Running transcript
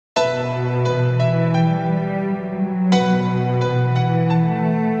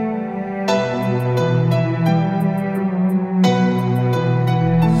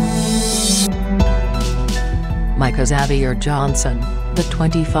Xavier Johnson, the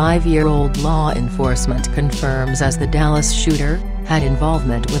 25-year-old law enforcement confirms as the Dallas shooter had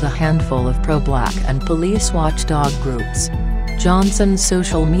involvement with a handful of pro-black and police watchdog groups. Johnson's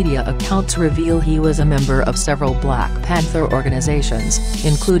social media accounts reveal he was a member of several Black Panther organizations,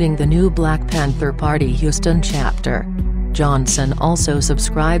 including the new Black Panther Party Houston chapter. Johnson also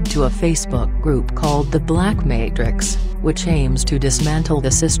subscribed to a Facebook group called the Black Matrix, which aims to dismantle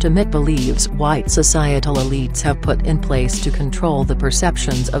the system it believes white societal elites have put in place to control the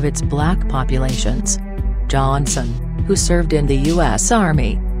perceptions of its black populations. Johnson, who served in the U.S.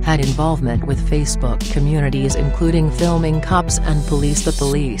 Army, had involvement with Facebook communities including Filming Cops and Police the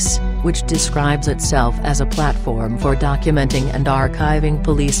Police, which describes itself as a platform for documenting and archiving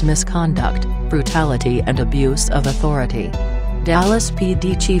police misconduct, brutality and abuse of authority. Dallas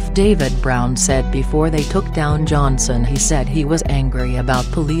PD Chief David Brown said before they took down Johnson he said he was angry about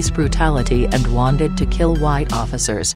police brutality and wanted to kill white officers.